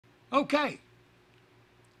Okay.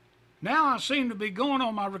 Now I seem to be going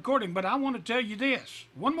on my recording, but I want to tell you this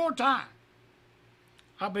one more time.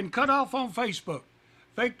 I've been cut off on Facebook.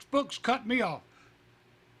 Facebook's cut me off.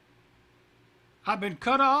 I've been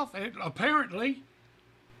cut off, apparently,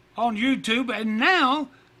 on YouTube, and now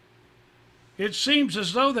it seems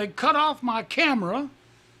as though they cut off my camera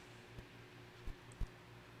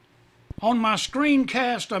on my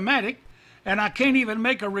Screencast-O-Matic, and I can't even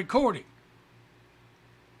make a recording.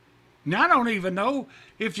 Now, I don't even know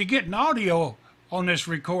if you're getting audio on this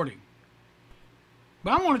recording.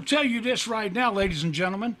 But I want to tell you this right now, ladies and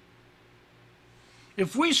gentlemen.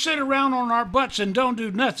 If we sit around on our butts and don't do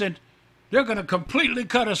nothing, they're going to completely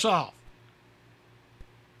cut us off.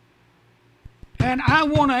 And I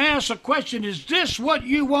want to ask a question, is this what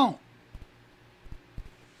you want?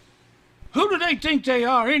 Who do they think they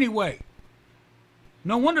are anyway?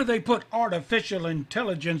 No wonder they put artificial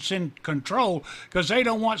intelligence in control, because they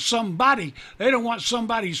don't want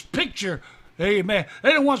somebody's picture, amen.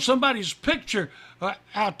 They don't want somebody's picture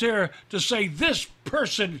out there to say this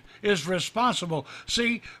person is responsible.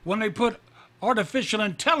 See, when they put artificial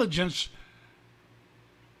intelligence,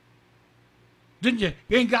 then you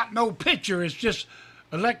ain't got no picture, it's just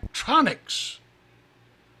electronics.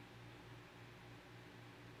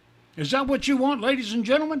 Is that what you want, ladies and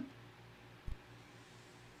gentlemen?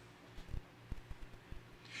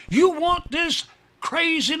 You want this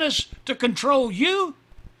craziness to control you?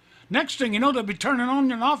 Next thing you know, they'll be turning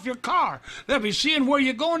on and off your car. They'll be seeing where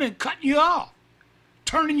you're going and cutting you off.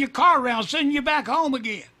 Turning your car around, sending you back home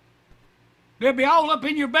again. They'll be all up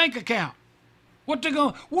in your bank account. What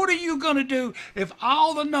are you going to do if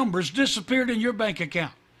all the numbers disappeared in your bank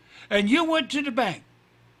account and you went to the bank,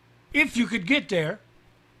 if you could get there,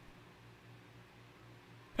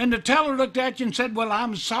 and the teller looked at you and said, well,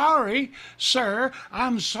 I'm sorry, sir,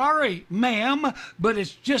 I'm sorry, ma'am, but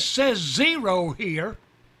it just says 0 here.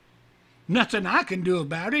 Nothing I can do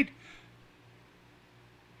about it.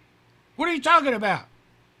 What are you talking about?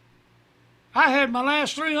 I had my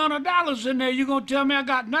last $300 in there. You going to tell me I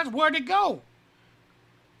got nothing? Where'd it go?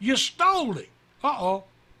 You stole it. Uh-oh.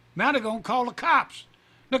 Now they're going to call the cops.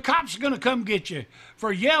 The cops are going to come get you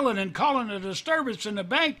for yelling and calling a disturbance in the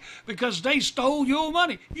bank because they stole your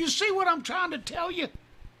money. You see what I'm trying to tell you?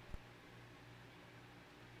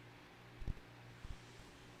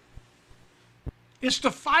 It's the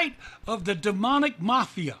fight of the demonic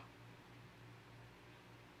mafia.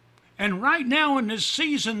 And right now in this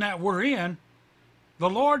season that we're in, the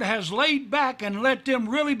Lord has laid back and let them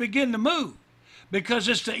really begin to move because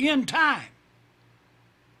it's the end time.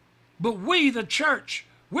 But we, the church,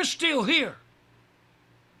 we're still here.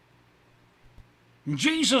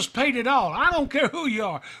 Jesus paid it all. I don't care who you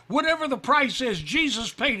are. Whatever the price is,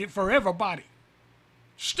 Jesus paid it for everybody.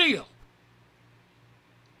 Still.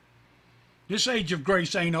 This age of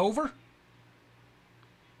grace ain't over.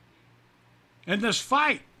 And this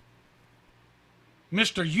fight,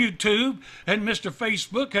 Mr. YouTube and Mr.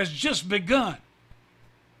 Facebook, has just begun.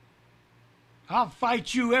 I'll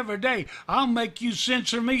fight you every day. I'll make you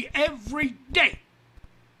censor me every day.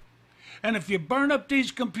 And if you burn up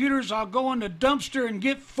these computers, I'll go in the dumpster and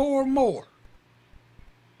get 4 more.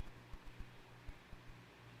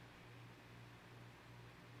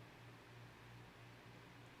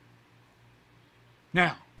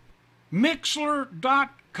 Now,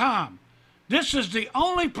 Mixlr.com. This is the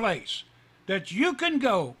only place that you can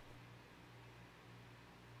go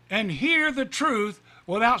and hear the truth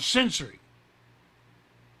without censoring.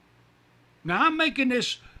 Now,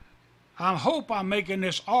 I hope I'm making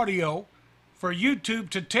this audio for YouTube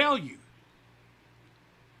to tell you.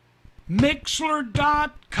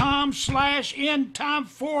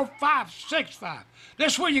 Mixlr.com/endtime4565.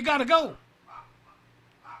 That's where you got to go.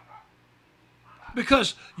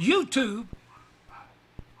 Because YouTube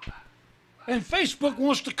and Facebook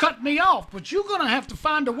wants to cut me off, but you're going to have to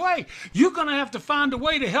find a way. You're going to have to find a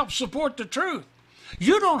way to help support the truth.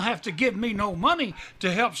 You don't have to give me no money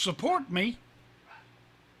to help support me.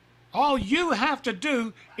 All you have to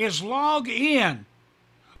do is log in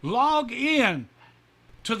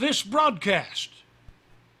to this broadcast.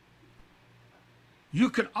 You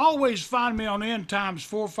can always find me on End Times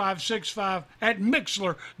 4565 at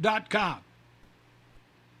Mixlr.com.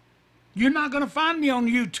 You're not going to find me on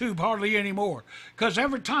YouTube hardly anymore, because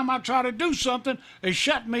every time I try to do something, they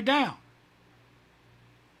shut me down.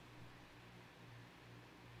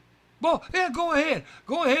 Well, yeah, go ahead.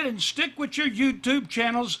 Go ahead and stick with your YouTube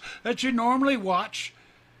channels that you normally watch.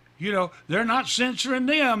 You know, they're not censoring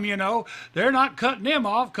them, you know. They're not cutting them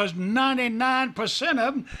off because 99%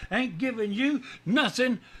 of them ain't giving you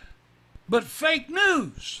nothing but fake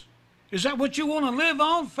news. Is that what you want to live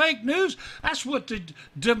on? Fake news? That's what the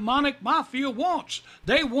demonic mafia wants.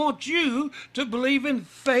 They want you to believe in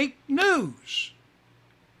fake news.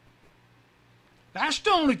 That's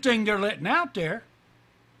the only thing they're letting out there.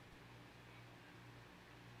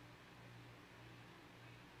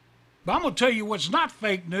 But I'm going to tell you what's not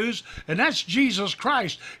fake news, and that's Jesus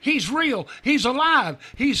Christ. He's real. He's alive.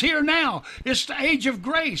 He's here now. It's the age of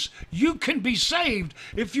grace. You can be saved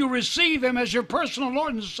if you receive Him as your personal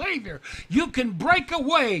Lord and Savior. You can break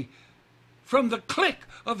away from the clique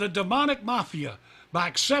of the demonic mafia by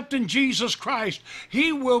accepting Jesus Christ.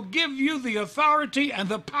 He will give you the authority and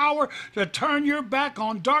the power to turn your back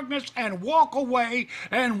on darkness and walk away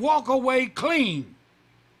clean.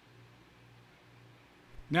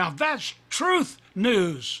 Now that's truth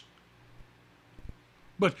news.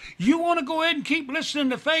 But you want to go ahead and keep listening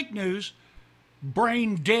to fake news,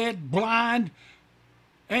 brain dead, blind,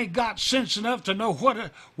 ain't got sense enough to know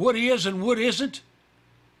what is and what isn't?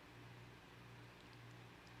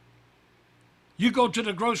 You go to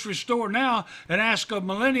the grocery store now and ask a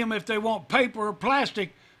millennium if they want paper or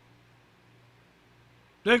plastic.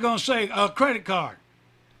 They're going to say a credit card.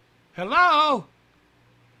 Hello?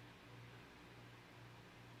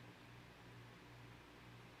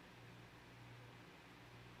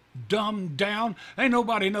 Dumbed down. Ain't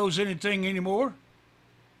nobody knows anything anymore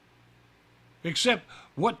except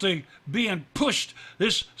what they being pushed,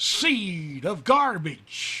 this seed of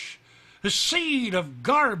garbage, the seed of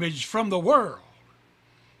garbage from the world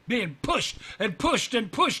being pushed and pushed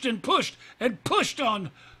and pushed and pushed and pushed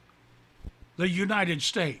on the United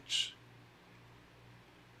States.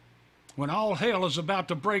 When all hell is about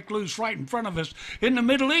to break loose right in front of us in the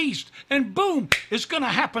Middle East, and boom, it's going to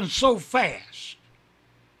happen so fast.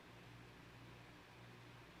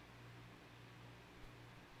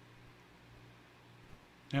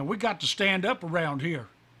 Now, we got to stand up around here.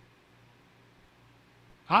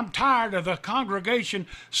 I'm tired of the congregation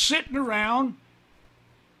sitting around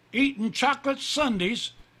eating chocolate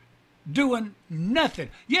sundaes doing nothing.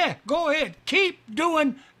 Yeah, go ahead. Keep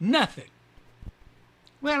doing nothing.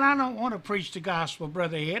 Well, I don't want to preach the gospel,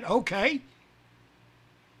 Brother Ed. Okay.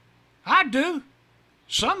 I do.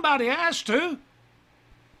 Somebody has to.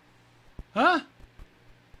 Huh?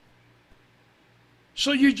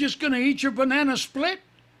 So you're just going to eat your banana split?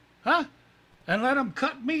 Huh? And let them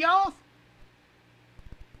cut me off?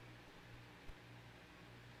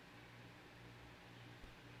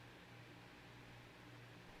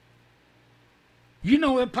 You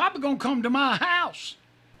know, they're probably going to come to my house.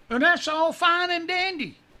 And that's all fine and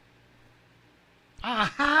dandy. I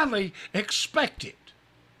highly expect it.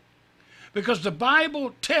 Because the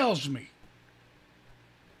Bible tells me,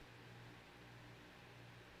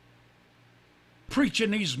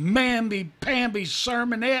 preaching these mamby-pamby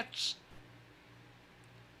sermonettes,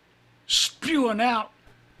 spewing out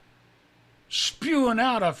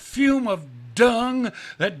a fume of dung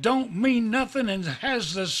that don't mean nothing and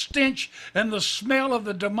has the stench and the smell of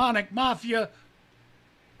the demonic mafia.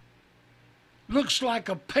 Looks like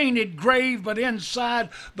a painted grave, but inside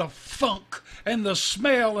the funk and the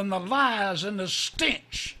smell and the lies and the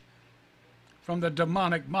stench from the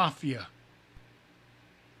demonic mafia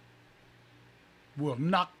will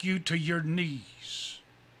knock you to your knees.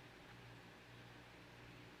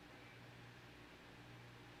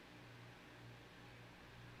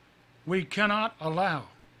 We cannot allow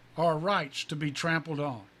our rights to be trampled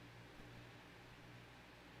on.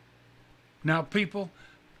 Now, people,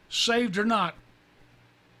 saved or not,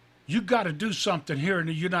 you got to do something here in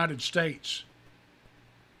the United States.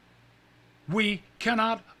 We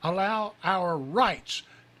cannot allow our rights.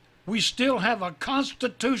 We still have a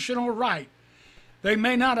constitutional right. They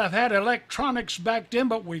may not have had electronics back then,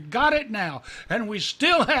 but we got it now, and we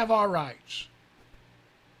still have our rights.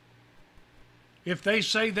 If they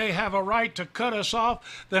say they have a right to cut us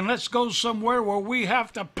off, then let's go somewhere where we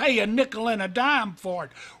have to pay a nickel and a dime for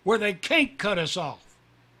it, where they can't cut us off.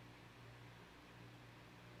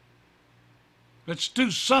 Let's do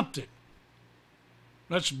something.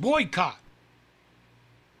 Let's boycott.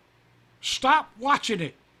 Stop watching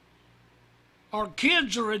it. Our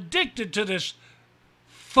kids are addicted to this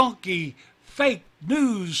funky, fake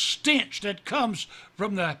news stench that comes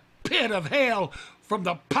from the pit of hell, from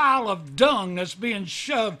the pile of dung that's being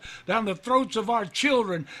shoved down the throats of our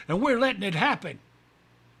children, and we're letting it happen.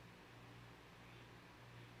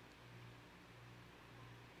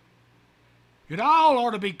 It all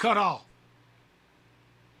ought to be cut off.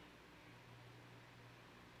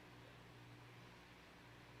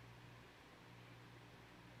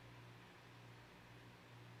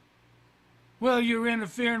 Well, you're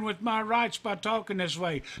interfering with my rights by talking this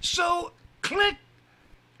way. So click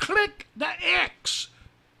click the X.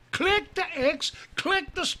 Click the X,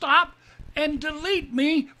 click the stop, and delete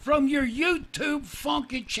me from your YouTube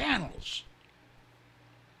funky channels.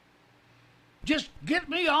 Just get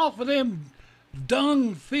me off of them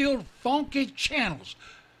dung-filled funky channels.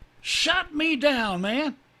 Shut me down,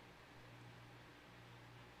 man.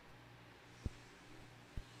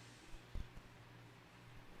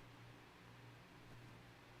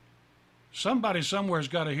 Somebody somewhere's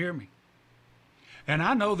got to hear me. And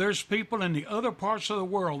I know there's people in the other parts of the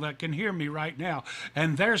world that can hear me right now.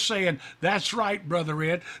 And they're saying, that's right, Brother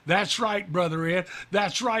Ed. That's right, Brother Ed.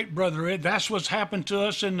 That's right, Brother Ed. That's what's happened to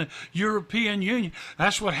us in the European Union.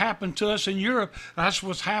 That's what happened to us in Europe. That's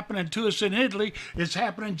what's happening to us in Italy. It's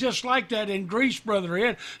happening just like that in Greece, Brother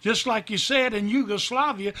Ed. Just like you said in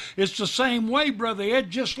Yugoslavia, it's the same way, Brother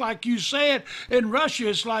Ed. Just like you said in Russia,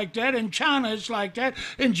 it's like that. In China, it's like that.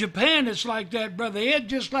 In Japan, it's like that, Brother Ed.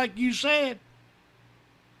 Just like you said.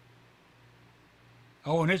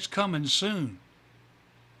 Oh, and it's coming soon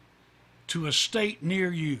to a state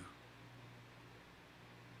near you.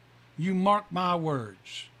 You mark my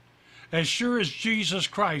words. As sure as Jesus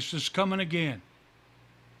Christ is coming again,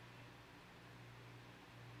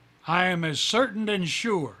 I am as certain and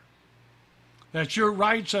sure that your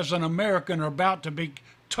rights as an American are about to be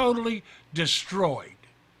totally destroyed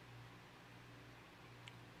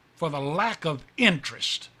for the lack of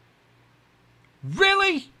interest.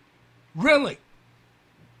 Really? Really?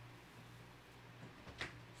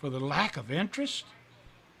 For the lack of interest?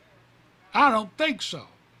 I don't think so.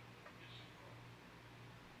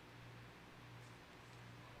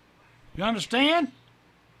 You understand?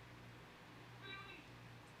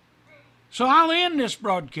 So I'll end this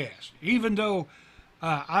broadcast, even though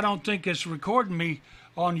I don't think it's recording me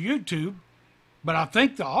on YouTube, but I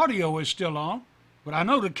think the audio is still on, but I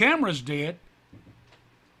know the camera's dead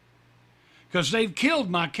because they've killed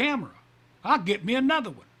my camera. I'll get me another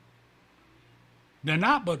one. They're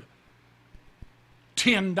not but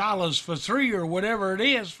 $10 for 3 or whatever it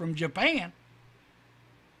is from Japan.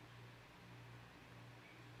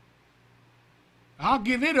 I'll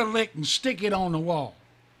give it a lick and stick it on the wall.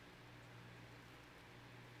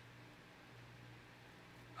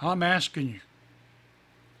 I'm asking you.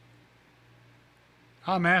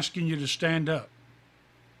 I'm asking you to stand up.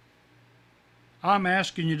 I'm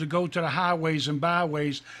asking you to go to the highways and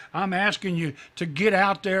byways. I'm asking you to get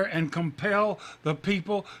out there and compel the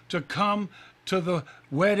people to come to the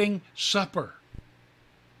wedding supper.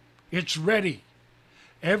 It's ready.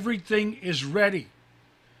 Everything is ready.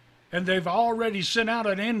 And they've already sent out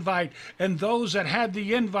an invite, and those that had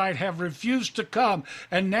the invite have refused to come.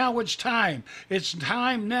 And now it's time. It's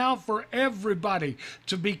time now for everybody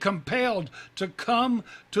to be compelled to come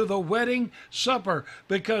to the wedding supper,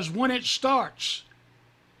 because when it starts,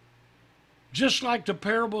 just like the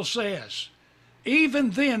parable says,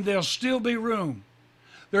 even then there'll still be room.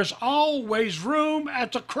 There's always room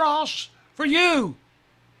at the cross for you.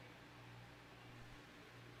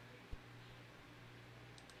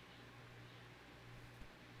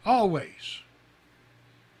 Always.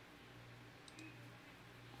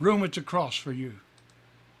 Room at the cross for you.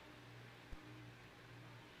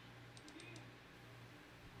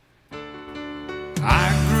 I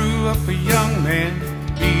grew up a young man,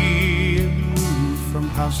 being moved from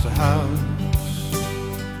house to house,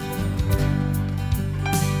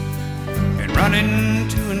 and running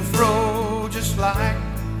to and fro just like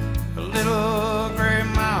a little gray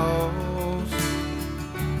mouse.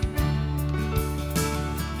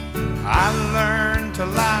 I learned to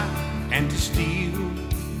lie and to steal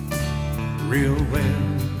real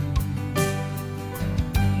well.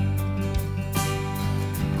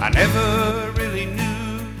 I never really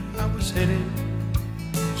knew I was headed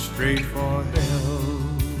straight for hell.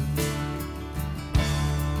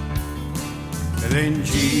 And then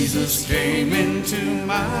Jesus came into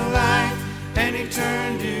my life and he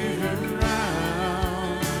turned it around.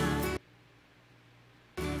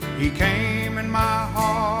 He came in my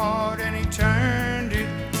heart and he turned it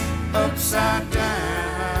upside down.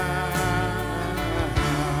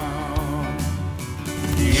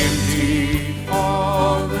 He emptied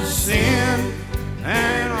all the sin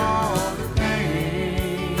and all the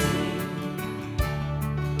pain.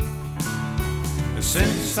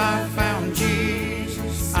 Since I found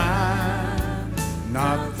Jesus, I'm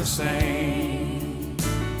not the same.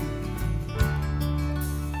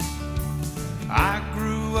 I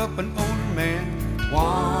grew up an older man,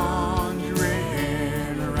 wandering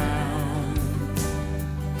around.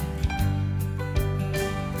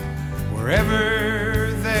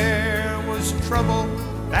 Wherever there was trouble,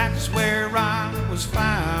 that's where I was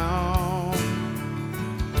found.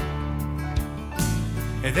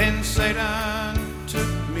 And then Satan took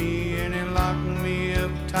me and he locked me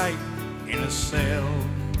up tight in a cell.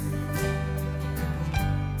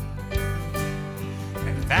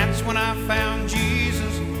 And that's when I found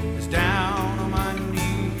Jesus, as down on my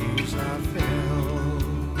knees I fell.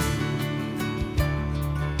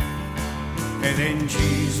 And then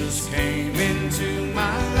Jesus came into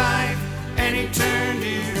my life and he turned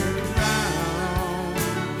it around.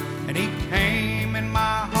 And he came in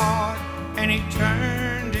my heart and he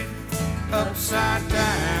turned it upside down.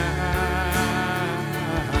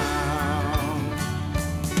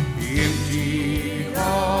 He emptied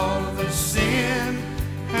all of the sin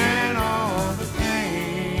and all the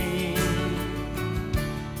pain.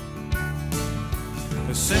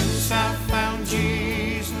 But since I found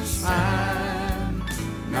Jesus, I'm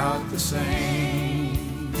not the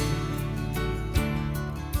same.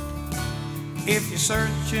 If you're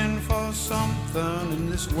searching for something in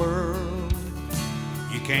this world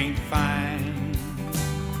you can't find,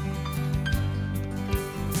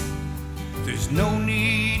 there's no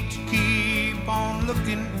need to keep on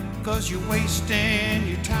looking, 'cause you're wasting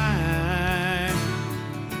your time.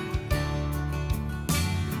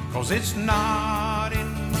 'Cause it's not in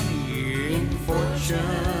money, in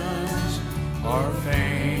fortunes, or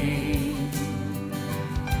fame.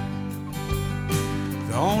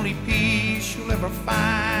 The only peace you'll ever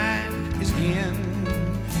find is in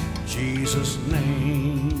Jesus'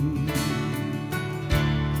 name.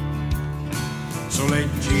 So let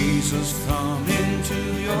Jesus come into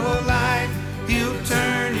your life. He'll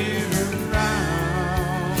turn it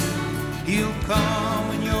around. He'll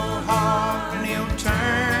come in your heart and he'll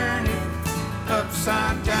turn it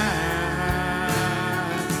upside down.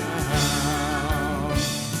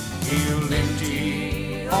 He'll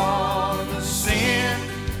empty all the sin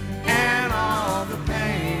and all the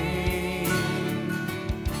pain.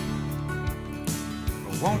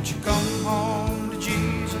 But won't you come home to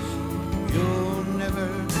Jesus? You'll never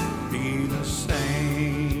be the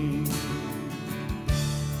same.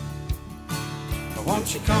 But won't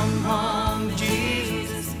you come home